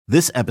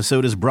This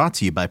episode is brought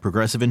to you by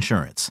Progressive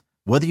Insurance.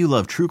 Whether you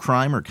love true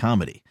crime or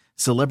comedy,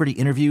 celebrity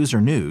interviews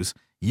or news,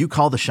 you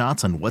call the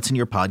shots on what's in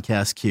your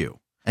podcast queue.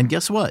 And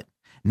guess what?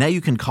 Now you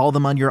can call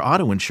them on your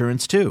auto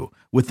insurance too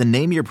with the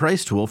Name Your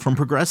Price tool from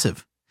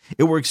Progressive.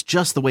 It works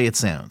just the way it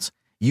sounds.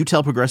 You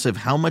tell Progressive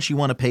how much you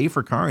want to pay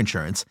for car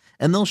insurance,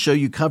 and they'll show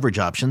you coverage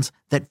options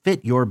that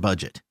fit your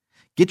budget.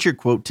 Get your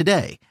quote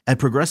today at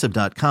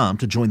Progressive.com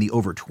to join the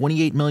over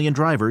 28 million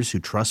drivers who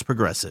trust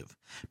Progressive.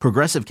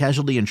 Progressive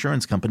Casualty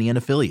Insurance Company and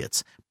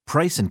Affiliates.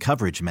 Price and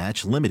coverage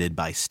match limited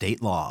by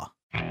state law.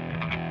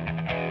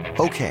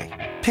 Okay,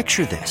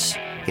 picture this.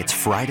 It's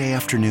Friday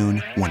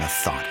afternoon when a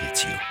thought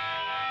hits you.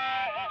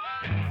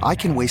 I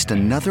can waste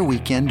another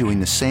weekend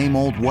doing the same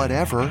old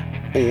whatever,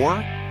 or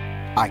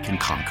I can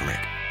conquer it.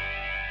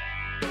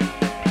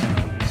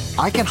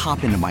 I can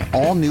hop into my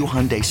all-new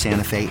Hyundai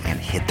Santa Fe and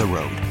hit the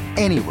road.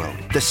 Any road.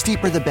 The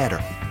steeper, the better.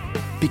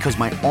 Because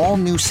my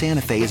all-new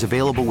Santa Fe is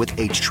available with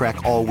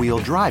H-Track all-wheel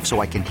drive,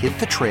 so I can hit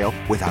the trail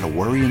without a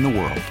worry in the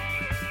world.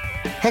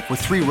 Heck, with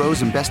 3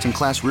 rows and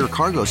best-in-class rear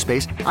cargo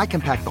space, I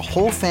can pack the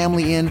whole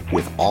family in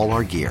with all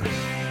our gear.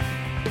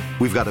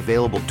 We've got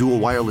available dual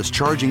wireless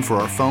charging for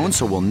our phones,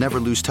 so we'll never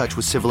lose touch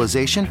with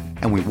civilization,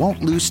 and we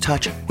won't lose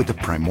touch with the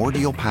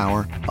primordial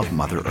power of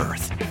Mother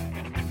Earth.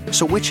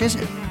 So which is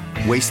it?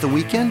 Waste the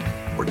weekend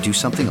or do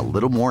something a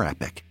little more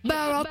epic?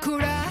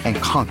 And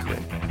conquer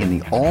it in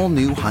the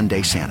all-new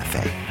Hyundai Santa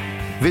Fe.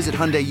 Visit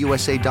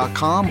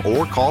HyundaiUSA.com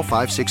or call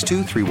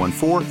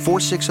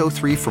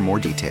 562-314-4603 for more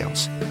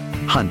details.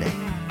 Hyundai,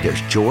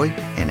 there's joy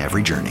in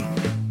every journey.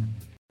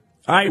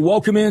 All right,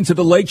 welcome into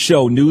the Lake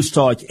Show, News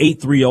Talk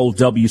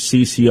 830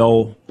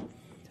 WCCO.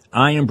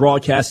 I am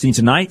broadcasting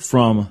tonight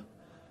from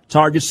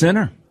Target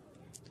Center,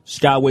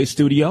 Skyway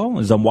Studio,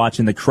 as I'm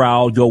watching the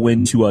crowd go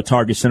into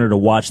Target Center to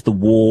watch the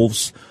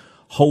Wolves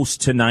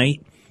host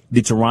tonight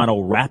the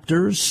Toronto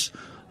Raptors.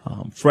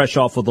 Fresh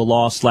off of the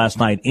loss last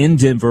night in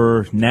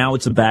Denver. Now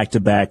it's a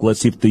back-to-back.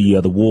 Let's see if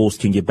the Wolves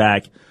can get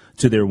back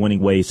to their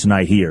winning ways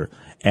tonight here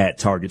at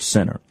Target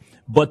Center.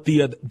 But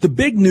the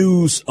big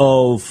news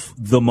of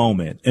the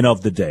moment and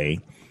of the day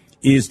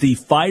is the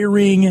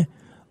firing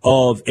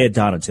of Ed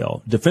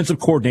Donatell, defensive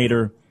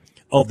coordinator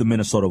of the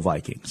Minnesota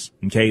Vikings.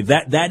 Okay,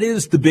 that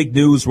is the big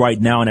news right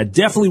now, and I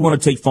definitely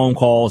want to take phone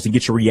calls and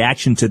get your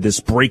reaction to this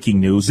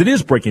breaking news. It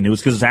is breaking news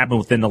because it's happened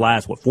within the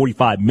last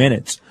 45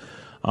 minutes.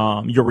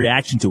 Your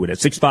reaction to it at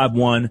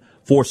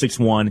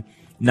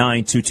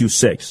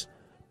 651-461-9226.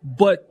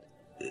 But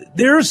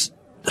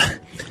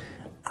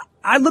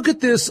I look at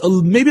this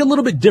maybe a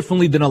little bit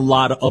differently than a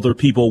lot of other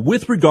people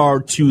with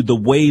regard to the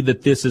way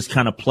that this is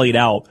kind of played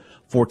out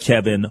for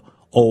Kevin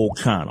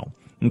O'Connell.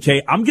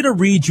 Okay, I'm going to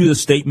read you the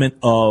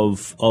statement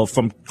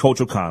from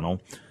Coach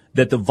O'Connell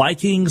that the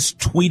Vikings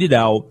tweeted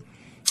out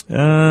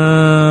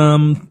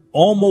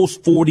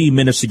almost 40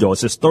 minutes ago. It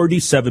says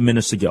 37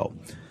 minutes ago.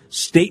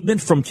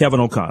 Statement from Kevin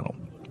O'Connell.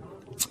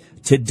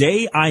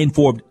 Today, I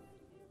informed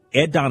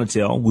Ed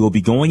Donatell we will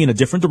be going in a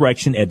different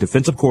direction at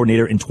defensive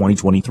coordinator in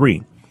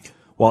 2023.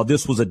 While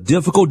this was a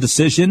difficult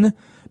decision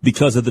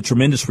because of the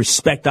tremendous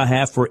respect I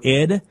have for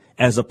Ed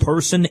as a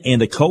person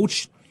and a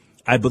coach,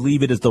 I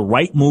believe it is the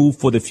right move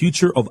for the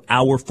future of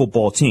our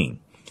football team.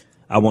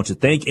 I want to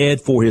thank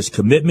Ed for his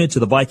commitment to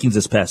the Vikings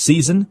this past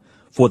season,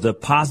 for the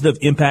positive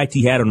impact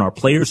he had on our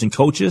players and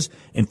coaches,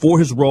 and for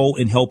his role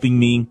in helping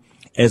me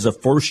as a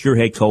first-year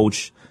head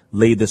coach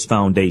lay this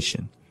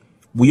foundation.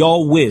 We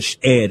all wish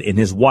Ed and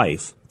his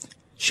wife,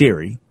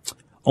 Sherry,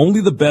 only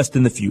the best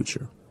in the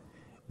future.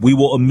 We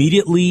will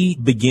immediately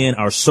begin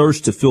our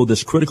search to fill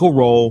this critical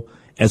role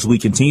as we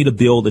continue to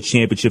build a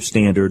championship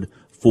standard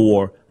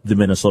for the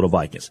Minnesota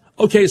Vikings.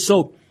 Okay,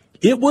 so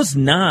it was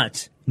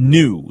not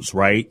news,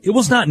 right? It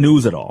was not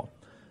news at all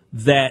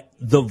that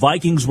the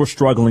Vikings were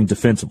struggling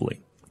defensively.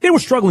 They were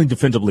struggling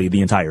defensively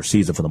the entire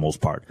season for the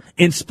most part,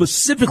 and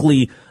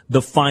specifically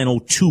the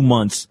final 2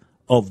 months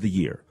of the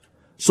year.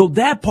 So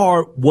that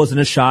part wasn't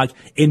a shock,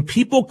 and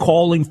people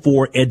calling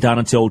for Ed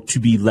Donatell to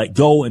be let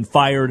go and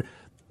fired,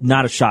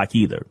 not a shock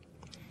either.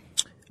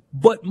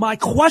 But my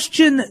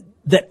question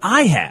that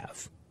I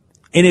have,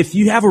 and if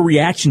you have a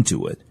reaction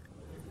to it,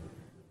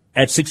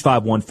 at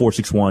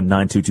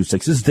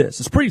 651-461-9226 is this.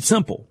 It's pretty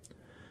simple.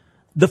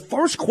 The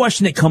first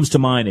question that comes to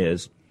mind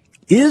is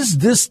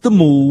this the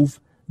move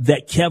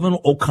that Kevin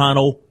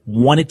O'Connell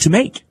wanted to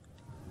make?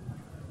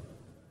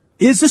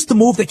 Is this the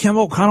move that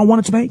Kevin O'Connell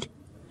wanted to make?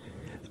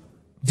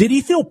 Did he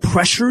feel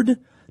pressured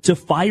to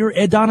fire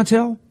Ed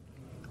Donatell?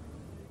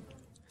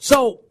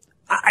 So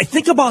I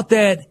think about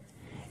that,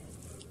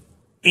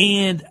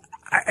 and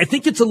I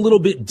think it's a little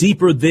bit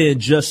deeper than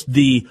just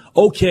the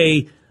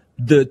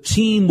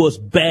team was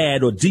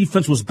bad or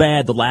defense was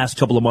bad the last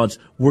couple of months.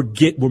 We're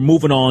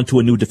moving on to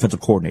a new defensive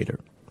coordinator.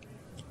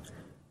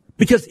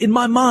 Because in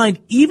my mind,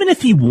 even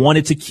if he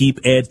wanted to keep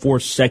Ed for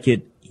a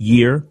second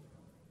year,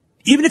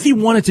 even if he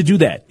wanted to do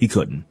that, he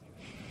couldn't.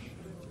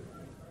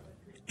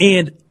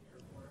 And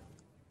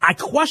I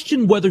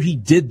question whether he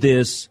did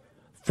this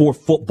for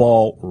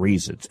football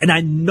reasons. And I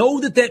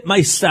know that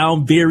might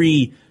sound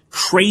very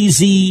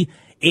crazy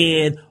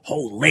and,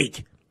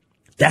 Lake,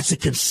 That's a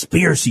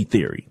conspiracy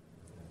theory.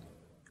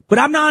 But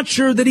I'm not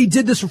sure that he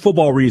did this for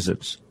football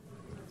reasons.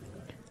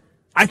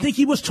 I think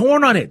he was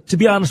torn on it, to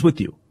be honest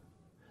with you.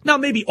 Now,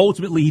 maybe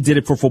ultimately he did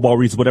it for football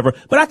reasons, whatever,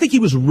 but I think he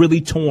was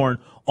really torn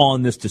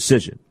on this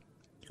decision.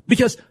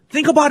 Because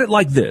think about it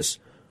like this.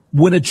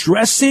 When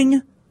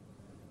addressing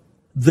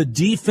the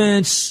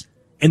defense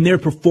and their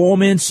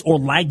performance or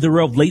lack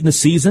thereof late in the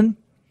season,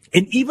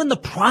 and even the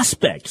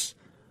prospects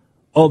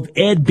of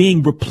Ed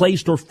being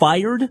replaced or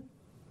fired,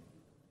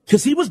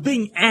 because he was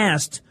being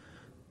asked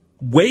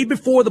way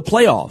before the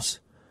playoffs,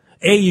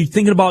 hey, you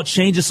thinking about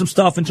changing some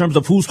stuff in terms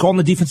of who's calling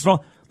the defense and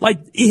all? Like,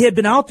 it had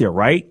been out there,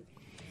 right?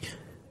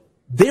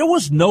 There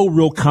was no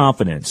real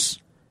confidence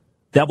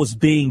that was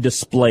being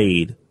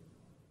displayed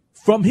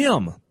from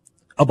him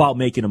about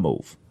making a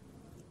move.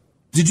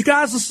 Did you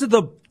guys listen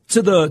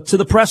to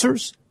the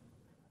pressers?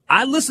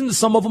 I listened to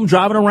some of them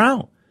driving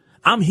around.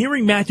 I'm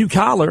hearing Matthew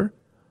Collar,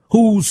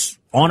 who's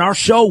on our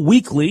show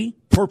weekly,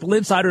 Purple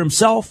Insider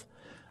himself.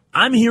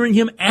 I'm hearing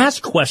him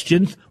ask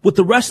questions with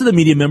the rest of the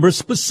media members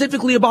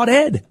specifically about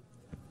Ed.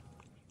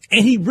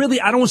 And he really,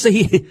 I don't want to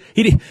say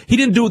he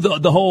didn't do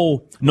the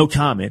whole no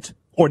comment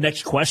or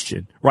next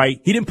question,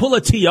 right? He didn't pull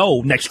a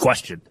TO next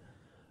question.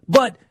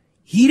 But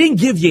he didn't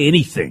give you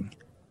anything.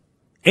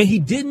 And he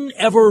didn't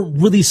ever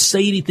really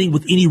say anything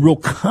with any real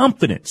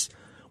confidence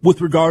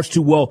with regards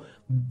to, well,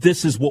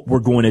 this is what we're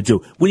going to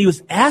do. When he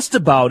was asked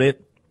about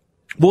it,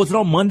 what was it,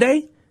 on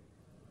Monday?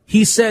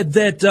 He said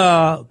that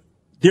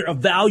they're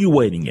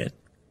evaluating it.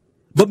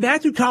 But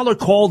Matthew Collar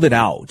called it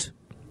out.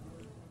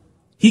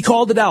 He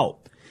called it out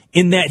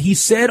in that he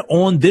said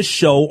on this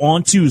show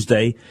on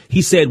Tuesday,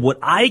 he said, what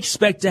I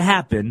expect to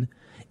happen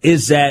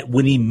is that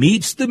when he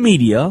meets the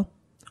media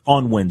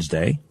on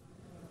Wednesday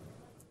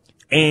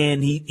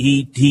and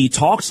he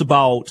talks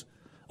about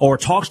or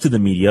talks to the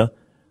media,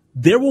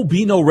 there will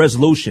be no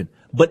resolution.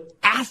 But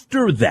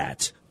after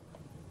that,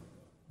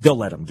 they'll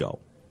let him go.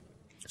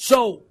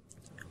 So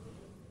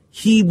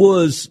he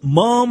was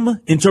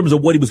mum in terms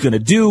of what he was going to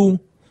do,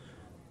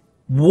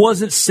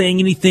 wasn't saying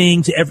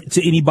anything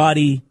to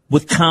anybody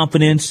with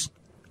confidence.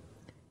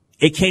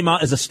 It came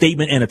out as a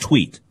statement and a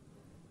tweet.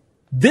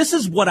 This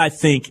is what I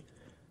think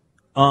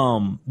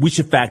we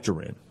should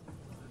factor in.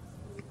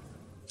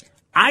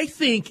 I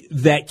think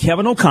that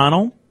Kevin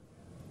O'Connell,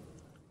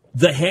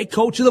 the head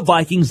coach of the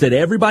Vikings that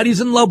everybody's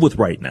in love with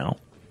right now,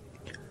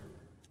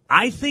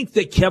 I think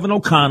that Kevin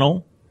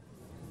O'Connell,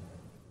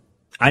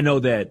 I know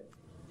that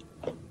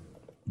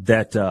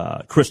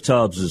Chris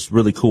Tubbs is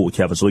really cool with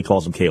Kevin, so he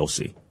calls him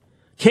KOC.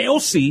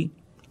 KOC,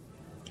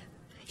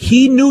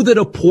 he knew that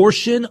a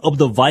portion of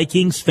the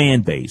Vikings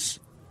fan base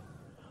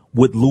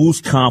would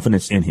lose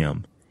confidence in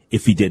him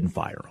if he didn't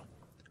fire him.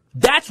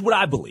 That's what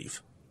I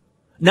believe.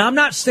 Now, I'm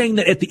not saying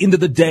that at the end of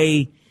the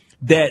day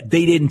that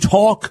they didn't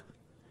talk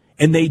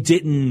and they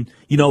didn't,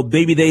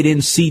 maybe they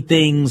didn't see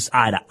things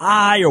eye to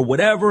eye or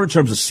whatever in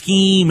terms of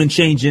scheme and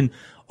changing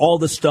all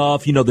the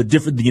stuff, the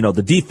different,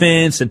 the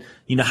defense and,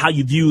 how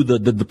you view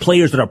the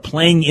players that are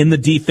playing in the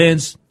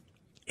defense.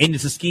 And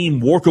is the scheme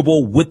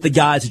workable with the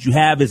guys that you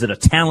have? Is it a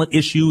talent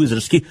issue? Is it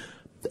a scheme?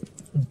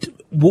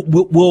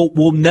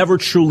 We'll never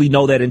truly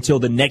know that until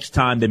the next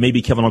time that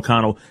maybe Kevin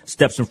O'Connell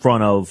steps in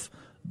front of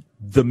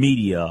the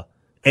media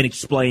and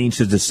explains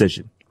his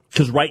decision.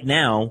 Because right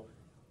now,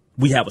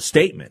 we have a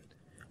statement.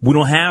 We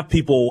don't have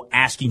people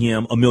asking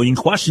him a million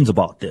questions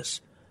about this.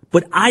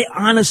 But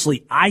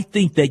I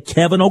think that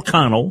Kevin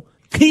O'Connell,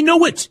 he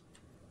knew it.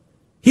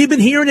 He'd been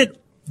hearing it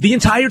the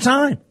entire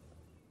time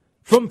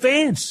from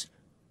fans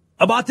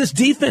about this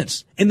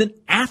defense. And then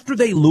after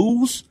they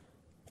lose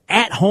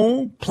at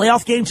home,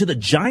 playoff game to the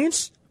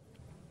Giants,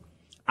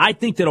 I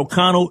think that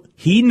O'Connell,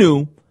 he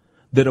knew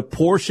that a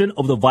portion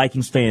of the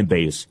Vikings fan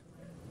base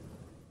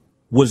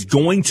was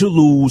going to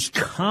lose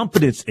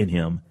confidence in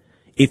him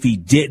if he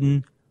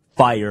didn't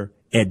fire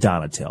Ed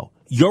Donatel.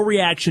 Your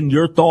reaction,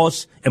 your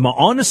thoughts, am I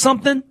on to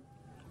something?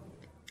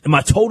 Am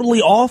I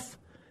totally off?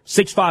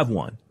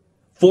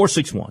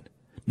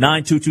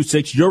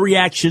 651-461-9226. Your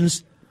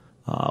reactions,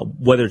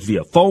 whether it's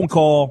via phone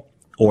call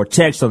or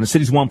text on the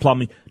Cities One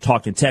Plumbing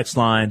Talking text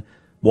line.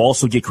 We'll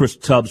also get Chris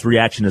Tubbs'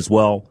 reaction as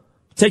well.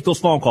 Take those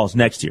phone calls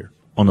next year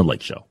on The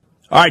Lake Show.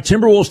 All right,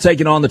 Timberwolves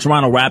taking on the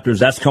Toronto Raptors.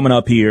 That's coming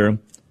up here.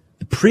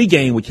 The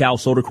pregame with Cal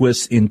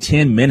Soderquist in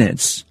 10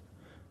 minutes.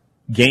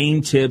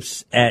 Game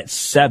tips at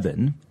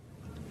 7.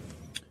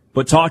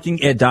 But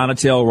talking Ed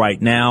Donatel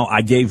right now,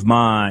 I gave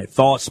my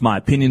thoughts, my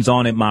opinions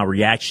on it, my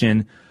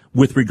reaction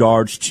with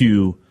regards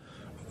to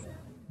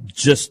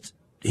just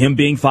him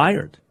being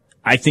fired.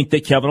 I think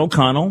that Kevin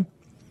O'Connell,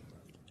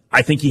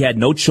 I think he had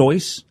no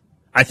choice.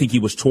 I think he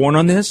was torn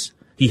on this.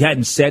 He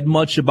hadn't said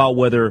much about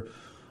whether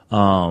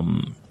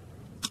Donatel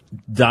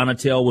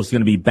was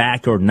going to be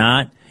back or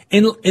not.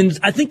 And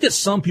I think that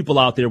some people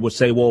out there would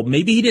say, well,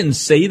 maybe he didn't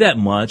say that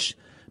much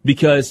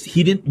because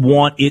he didn't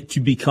want it to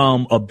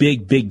become a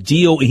big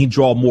deal and he'd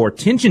draw more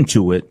attention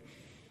to it.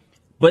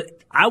 But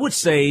I would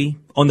say,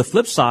 on the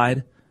flip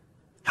side,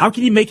 how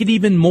can you make it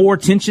even more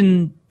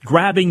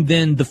attention-grabbing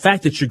than the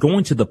fact that you're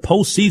going to the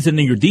postseason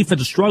and your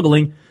defense is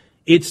struggling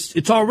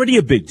it's already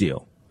a big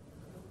deal.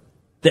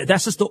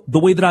 That's just the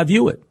way that I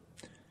view it.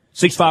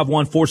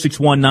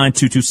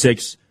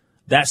 651-461-9226.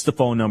 That's the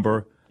phone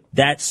number.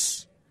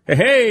 That's,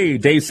 hey,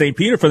 Dave St.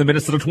 Peter from the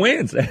Minnesota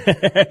Twins.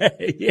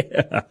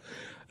 Yeah.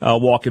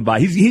 Walking by.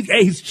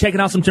 He's checking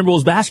out some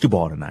Timberwolves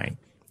basketball tonight.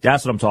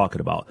 That's what I'm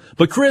talking about.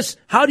 But Chris,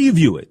 how do you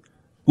view it?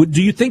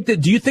 Do you think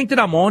that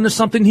I'm on to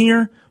something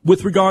here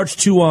with regards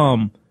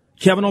to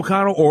Kevin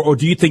O'Connell, or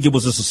do you think it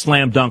was just a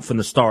slam dunk from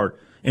the start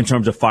in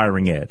terms of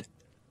firing Ed?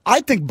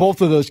 I think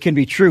both of those can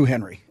be true,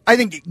 Henry. I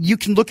think you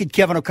can look at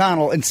Kevin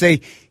O'Connell and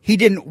say he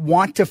didn't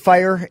want to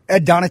fire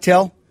Ed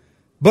Donatel,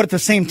 but at the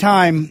same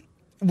time,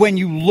 when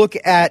you look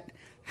at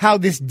how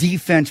this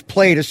defense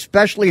played,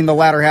 especially in the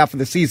latter half of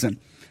the season,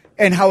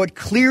 and how it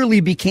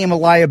clearly became a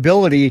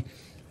liability,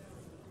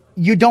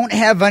 you don't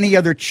have any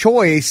other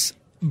choice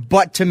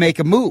but to make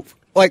a move.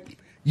 Like,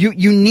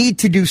 you need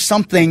to do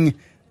something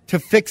to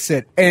fix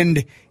it.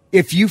 And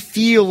if you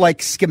feel like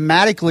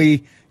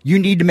schematically you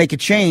need to make a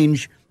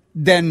change,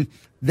 then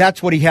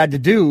that's what he had to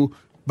do.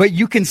 But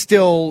you can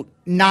still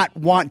not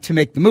want to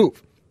make the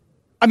move.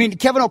 I mean,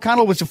 Kevin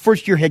O'Connell was a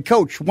first-year head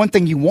coach. One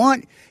thing you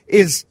want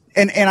is,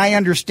 and I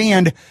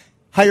understand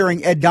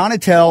hiring Ed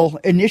Donatel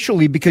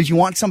initially because you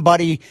want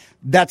somebody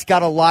that's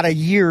got a lot of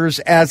years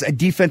as a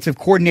defensive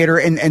coordinator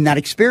and that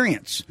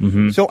experience.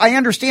 Mm-hmm. So I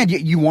understand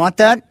you want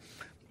that,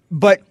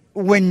 but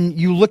when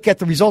you look at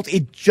the results,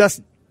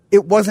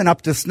 it wasn't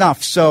up to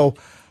snuff. So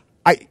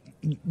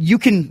you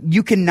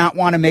can not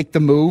want to make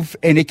the move,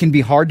 and it can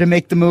be hard to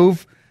make the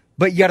move,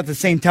 but yet at the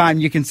same time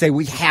you can say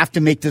we have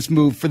to make this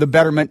move for the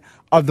betterment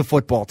of the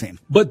football team.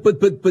 But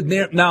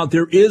now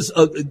there is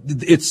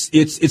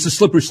it's a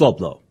slippery slope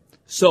though.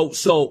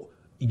 So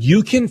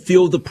you can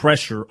feel the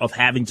pressure of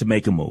having to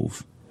make a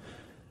move,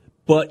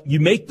 but you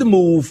make the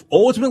move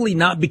ultimately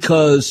not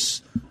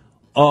because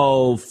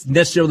of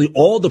necessarily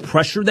all the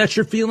pressure that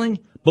you're feeling,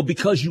 but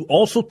because you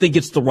also think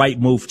it's the right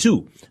move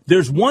too.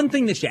 There's one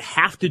thing that you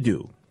have to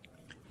do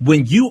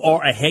when you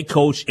are a head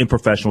coach in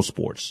professional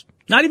sports,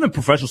 not even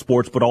professional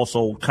sports, but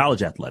also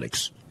college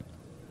athletics,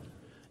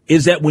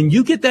 is that when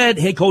you get that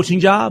head coaching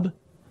job,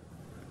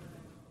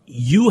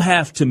 you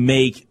have to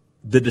make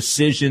the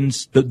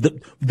decisions,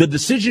 the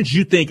decisions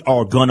you think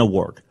are going to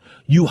work.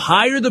 You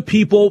hire the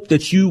people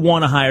that you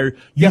want to hire.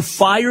 You Yes.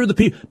 fire the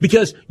people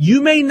because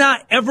you may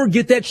not ever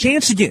get that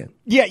chance again.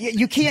 Yeah,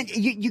 you can't.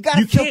 You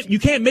got to. You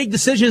can't make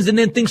decisions and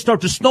then things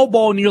start to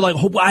snowball and you're like,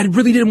 oh, I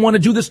really didn't want to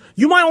do this.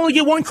 You might only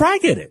get one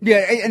crack at it.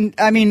 Yeah, and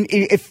I mean,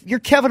 if you're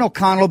Kevin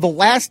O'Connell, the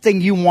last thing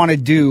you want to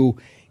do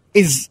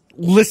is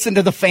listen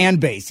to the fan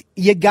base.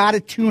 You got to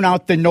tune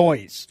out the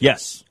noise.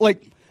 Yes.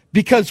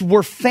 Because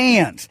we're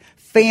fans.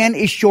 Fan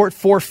is short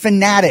for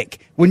fanatic.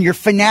 When you're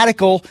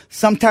fanatical,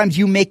 sometimes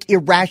you make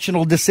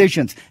irrational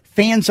decisions.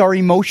 Fans are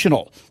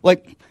emotional.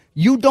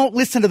 You don't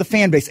listen to the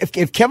fan base.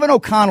 If Kevin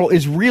O'Connell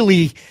is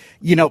really,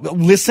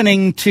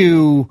 listening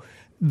to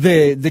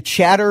the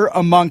chatter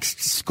amongst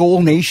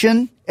Skol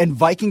Nation and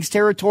Vikings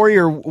territory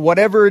or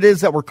whatever it is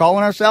that we're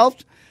calling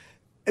ourselves,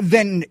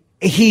 then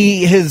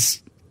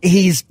he's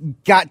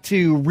got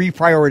to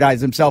reprioritize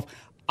himself.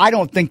 I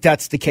don't think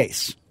that's the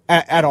case.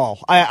 At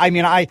all.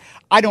 I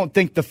don't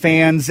think the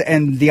fans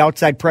and the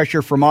outside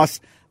pressure from us,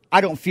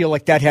 I don't feel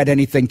like that had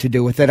anything to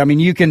do with it. I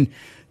mean, you can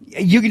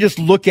just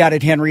look at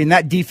it, Henry, and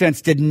that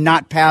defense did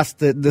not pass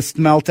the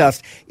smell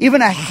test.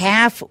 Even a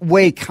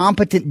halfway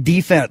competent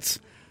defense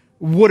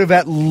would have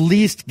at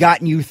least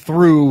gotten you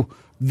through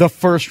the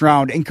first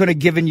round and could have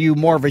given you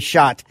more of a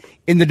shot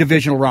in the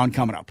divisional round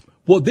coming up.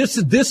 Well, this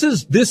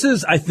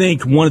is, I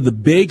think, one of the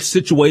big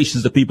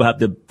situations that people have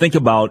to think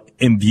about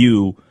and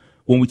view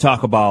when we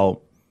talk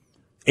about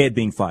Ed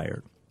being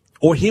fired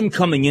or him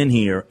coming in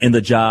here and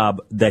the job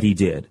that he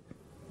did.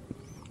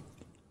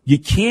 You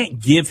can't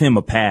give him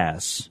a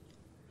pass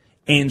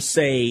and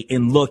say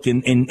and look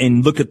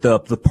at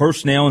the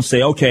personnel and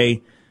say,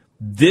 okay,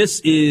 this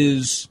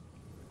is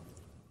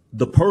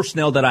the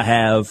personnel that I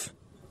have,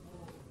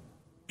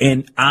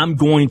 and I'm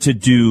going to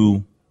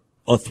do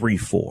a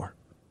 3-4.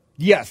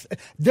 Yes,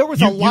 there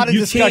was a lot of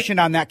discussion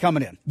on that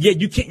coming in. Yeah,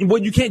 you can't.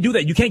 Well, you can't do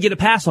that. You can't get a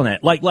pass on that.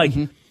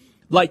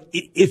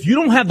 If you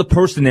don't have the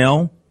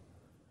personnel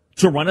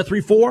to run a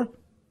 3-4,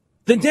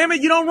 then damn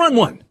it, you don't run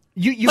one.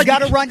 You got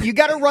to run. You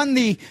got to run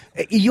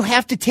you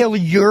have to tailor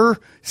your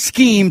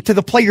scheme to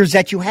the players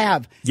that you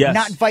have, yes.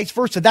 Not vice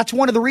versa. That's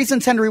one of the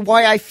reasons, Henry,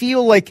 why I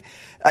feel like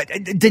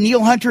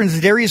Danielle Hunter and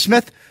Zadarius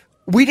Smith,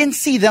 we didn't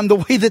see them the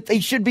way that they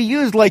should be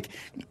used.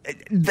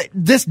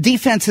 This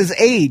defense has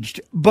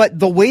aged, but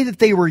the way that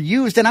they were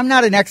used, and I'm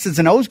not an X's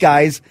and O's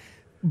guys,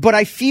 but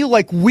I feel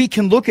like we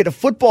can look at a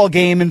football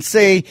game and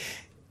say,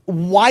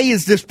 why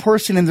is this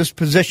person in this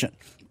position?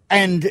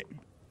 And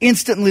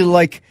instantly,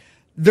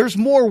 there's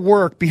more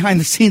work behind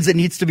the scenes that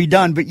needs to be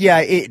done. But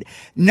yeah,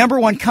 number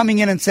one, coming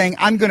in and saying,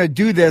 I'm going to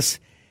do this,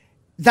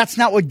 that's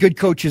not what good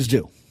coaches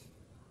do.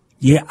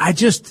 Yeah, I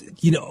just,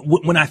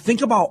 when I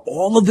think about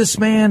all of this,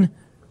 man,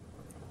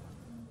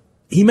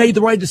 he made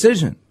the right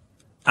decision.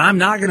 I'm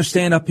not going to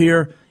stand up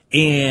here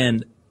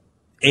and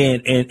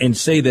and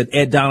say that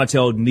Ed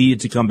Donatel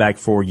needed to come back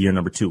for year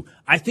number 2.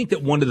 I think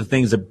that one of the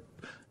things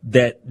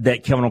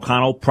that Kevin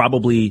O'Connell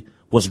probably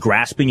was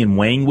grasping and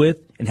weighing with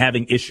and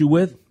having issue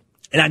with,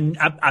 and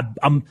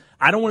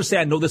I don't want to say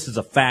I know this is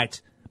a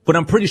fact, but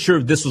I'm pretty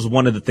sure this was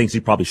one of the things he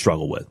probably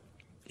struggled with.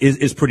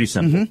 Is pretty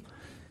simple. Mm-hmm.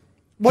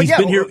 Well,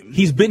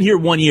 He's been here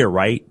 1 year,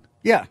 right?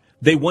 Yeah.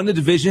 They won the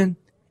division,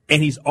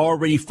 and he's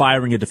already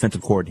firing a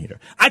defensive coordinator.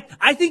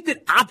 I think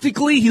that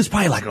optically, he was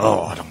probably like,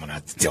 oh, I don't want to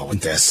have to deal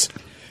with this.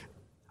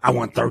 I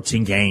won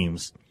 13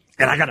 games,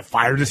 and I got to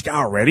fire this guy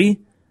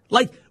already?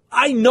 Like,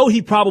 I know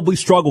he probably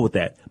struggled with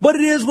that. But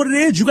it is what it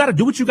is. You got to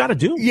do what you got to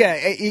do.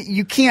 Yeah,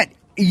 you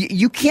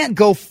can't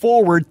go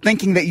forward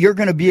thinking that you're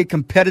going to be a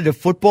competitive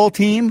football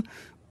team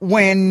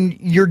when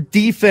your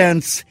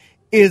defense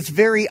is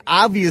very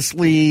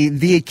obviously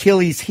the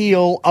Achilles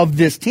heel of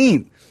this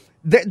team.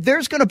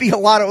 There's going to be a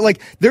lot of,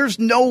 there's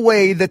no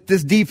way that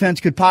this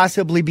defense could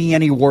possibly be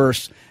any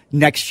worse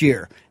next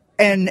year.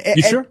 You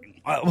sure?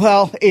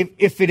 Well,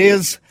 if it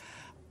is,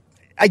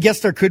 I guess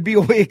there could be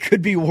a way it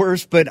could be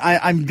worse, but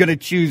I'm going to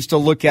choose to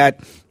look at,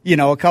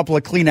 a couple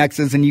of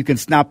Kleenexes and you can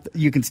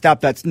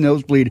stop that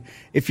nosebleed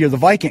if you're the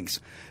Vikings.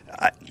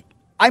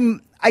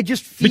 I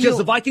just feel because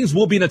the Vikings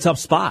will be in a tough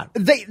spot.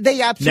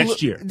 They absolutely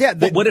next year. Yeah,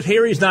 but what if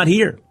Harry's not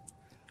here?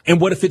 And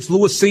what if it's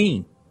Lewis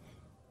Seen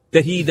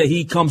that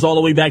he comes all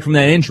the way back from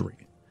that injury?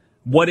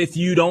 What if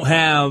you don't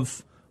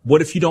have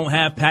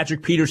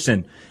Patrick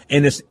Peterson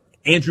and this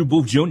Andrew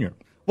Booth Jr.?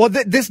 Well,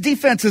 this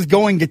defense is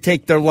going to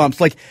take their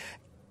lumps.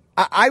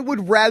 I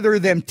would rather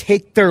them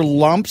take their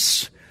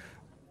lumps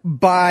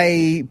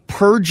by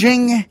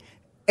purging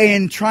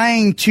and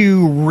trying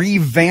to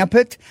revamp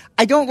it.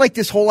 I don't like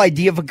this whole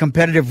idea of a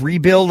competitive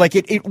rebuild.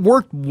 It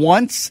worked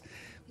once,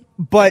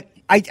 but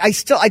I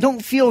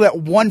don't feel that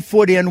 1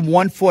 foot in,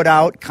 1 foot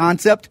out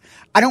concept.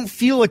 I don't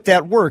feel like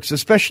that works,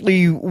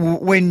 especially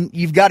when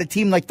you've got a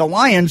team like the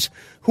Lions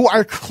who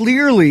are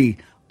clearly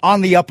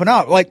on the up and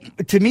up.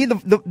 To me,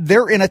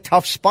 they're in a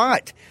tough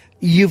spot.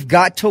 You've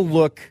got to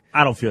look.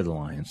 I don't fear the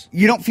Lions.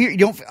 You don't?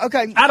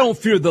 Okay. I don't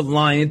fear the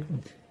Lions.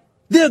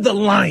 They're the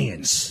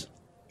Lions.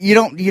 You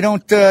don't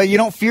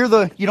fear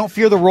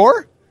the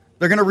Roar?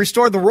 They're going to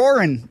restore the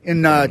Roar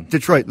in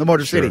Detroit, the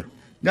Motor City. Sure.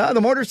 No,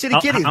 the Motor City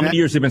Kitties. How many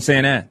years they've been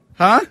saying that?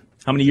 Huh?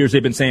 How many years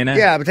they've been saying that?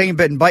 Yeah, but they ain't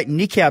been biting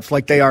kneecaps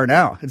like they are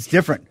now. It's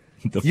different.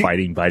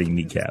 Fighting, biting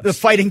kneecaps. The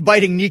fighting,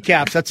 biting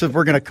kneecaps. That's what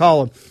we're going to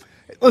call them.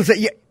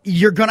 Listen,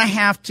 you're going to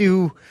have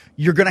to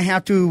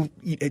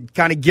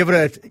kind of give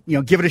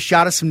it a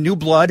shot of some new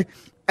blood,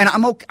 and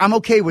I'm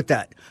okay with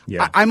that.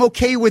 Yeah. I'm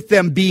okay with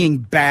them being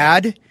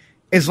bad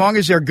as long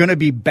as they're going to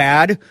be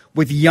bad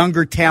with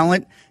younger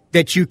talent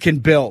that you can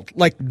build.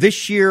 Like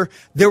this year,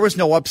 there was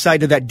no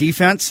upside to that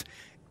defense.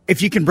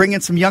 If you can bring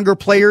in some younger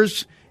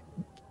players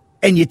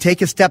and you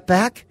take a step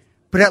back,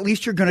 but at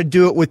least you're going to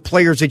do it with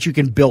players that you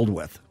can build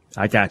with.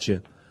 I got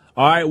you.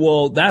 All right,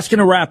 well, that's going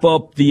to wrap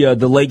up the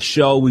Lake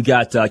Show. We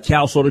got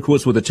Cal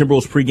Soderquist with the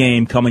Timberwolves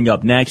pregame coming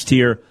up next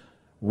here.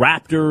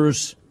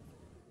 Raptors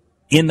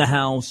in the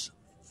house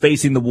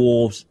facing the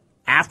Wolves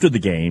after the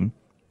game.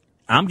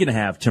 I'm going to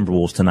have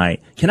Timberwolves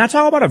tonight. Can I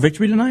talk about our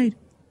victory tonight?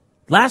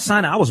 Last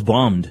night, I was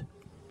bummed.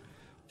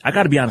 I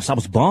got to be honest, I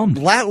was bummed.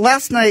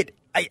 Last night,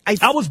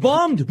 I was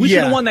bummed. We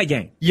should have won that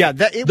game. Yeah,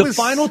 the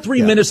final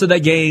 3 minutes of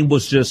that game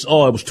was just, it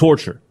was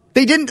torture.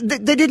 They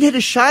didn't hit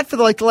a shot for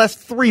the last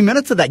 3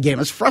 minutes of that game. It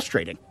was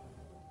frustrating.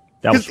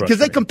 That was frustrating. Because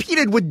they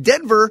competed with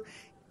Denver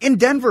in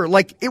Denver.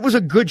 It was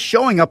a good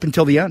showing up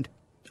until the end.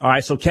 All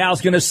right, so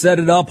Cal's going to set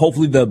it up.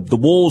 Hopefully the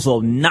Wolves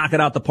will knock it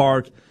out the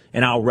park,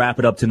 and I'll wrap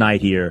it up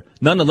tonight here.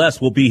 Nonetheless,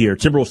 we'll be here.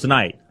 Timberwolves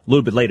tonight, a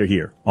little bit later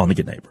here on The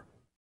Good Neighbor.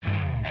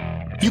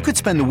 You could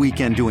spend the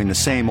weekend doing the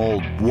same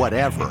old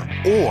whatever,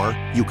 or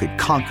you could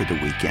conquer the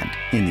weekend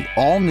in the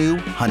all-new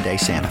Hyundai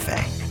Santa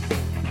Fe.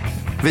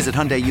 Visit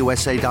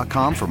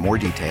HyundaiUSA.com for more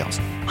details.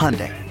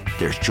 Hyundai,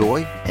 there's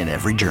joy in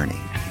every journey.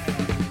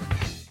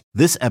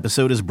 This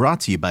episode is brought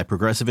to you by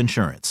Progressive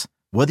Insurance.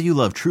 Whether you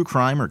love true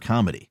crime or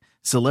comedy,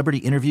 celebrity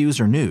interviews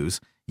or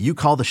news, you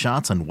call the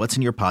shots on what's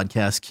in your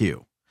podcast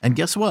queue. And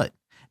guess what?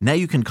 Now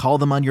you can call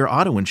them on your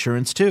auto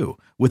insurance too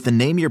with the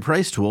Name Your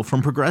Price tool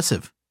from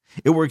Progressive.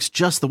 It works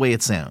just the way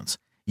it sounds.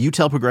 You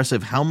tell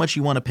Progressive how much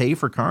you want to pay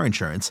for car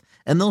insurance,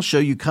 and they'll show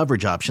you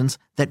coverage options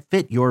that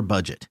fit your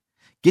budget.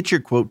 Get your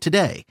quote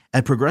today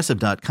at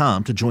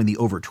Progressive.com to join the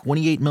over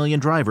 28 million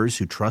drivers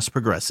who trust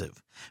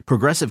Progressive.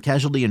 Progressive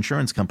Casualty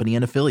Insurance Company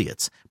and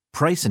Affiliates.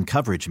 Price and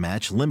coverage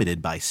match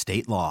limited by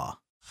state law.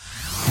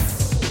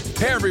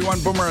 Hey everyone,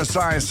 Boomer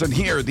Esiason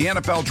here. The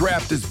NFL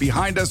Draft is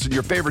behind us and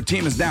your favorite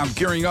team is now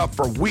gearing up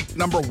for week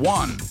number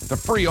 1. The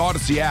free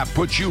Odyssey app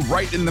puts you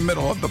right in the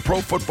middle of the pro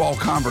football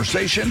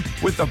conversation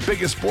with the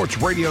biggest sports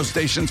radio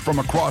stations from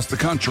across the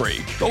country.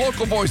 The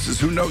local voices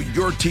who know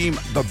your team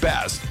the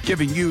best,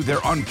 giving you their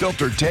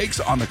unfiltered takes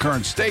on the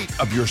current state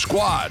of your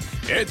squad.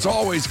 It's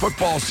always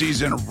football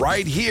season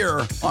right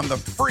here on the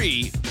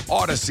free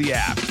Odyssey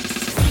app.